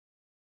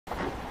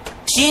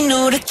She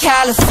new to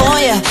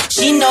California,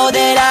 she know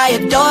that I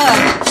adore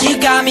her. She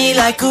got me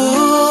like,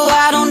 ooh,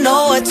 I don't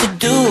know what to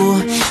do.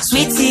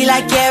 Sweet tea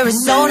like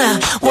Arizona,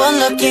 one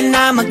look and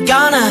I'm a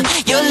goner.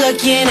 You're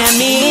looking at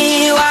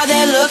me while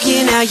they're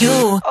looking at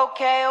you.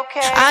 Okay,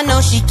 okay. I know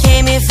she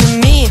came in for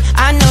me,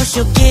 I know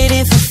she'll get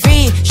it for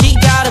free. She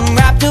got them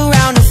wrapped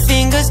around her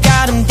fingers,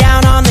 got them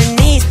down on their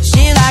knees.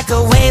 She like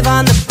a wave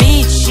on the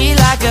beach, she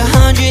like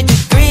 100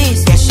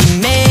 degrees. Yeah,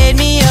 she made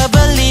me a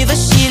believer,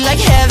 she like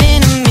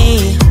heaven to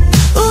me.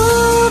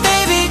 Ooh,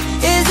 baby,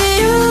 is it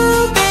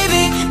you,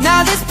 baby?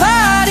 Now this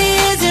party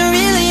isn't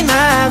really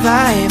my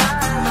vibe.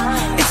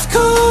 It's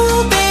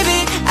cool, baby,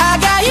 I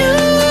got you,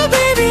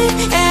 baby,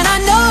 and I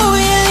know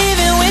you're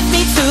leaving with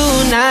me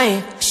tonight.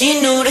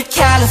 She new to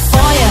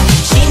California,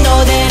 she know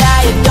that I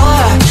adore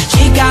her.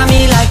 She got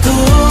me like,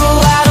 ooh,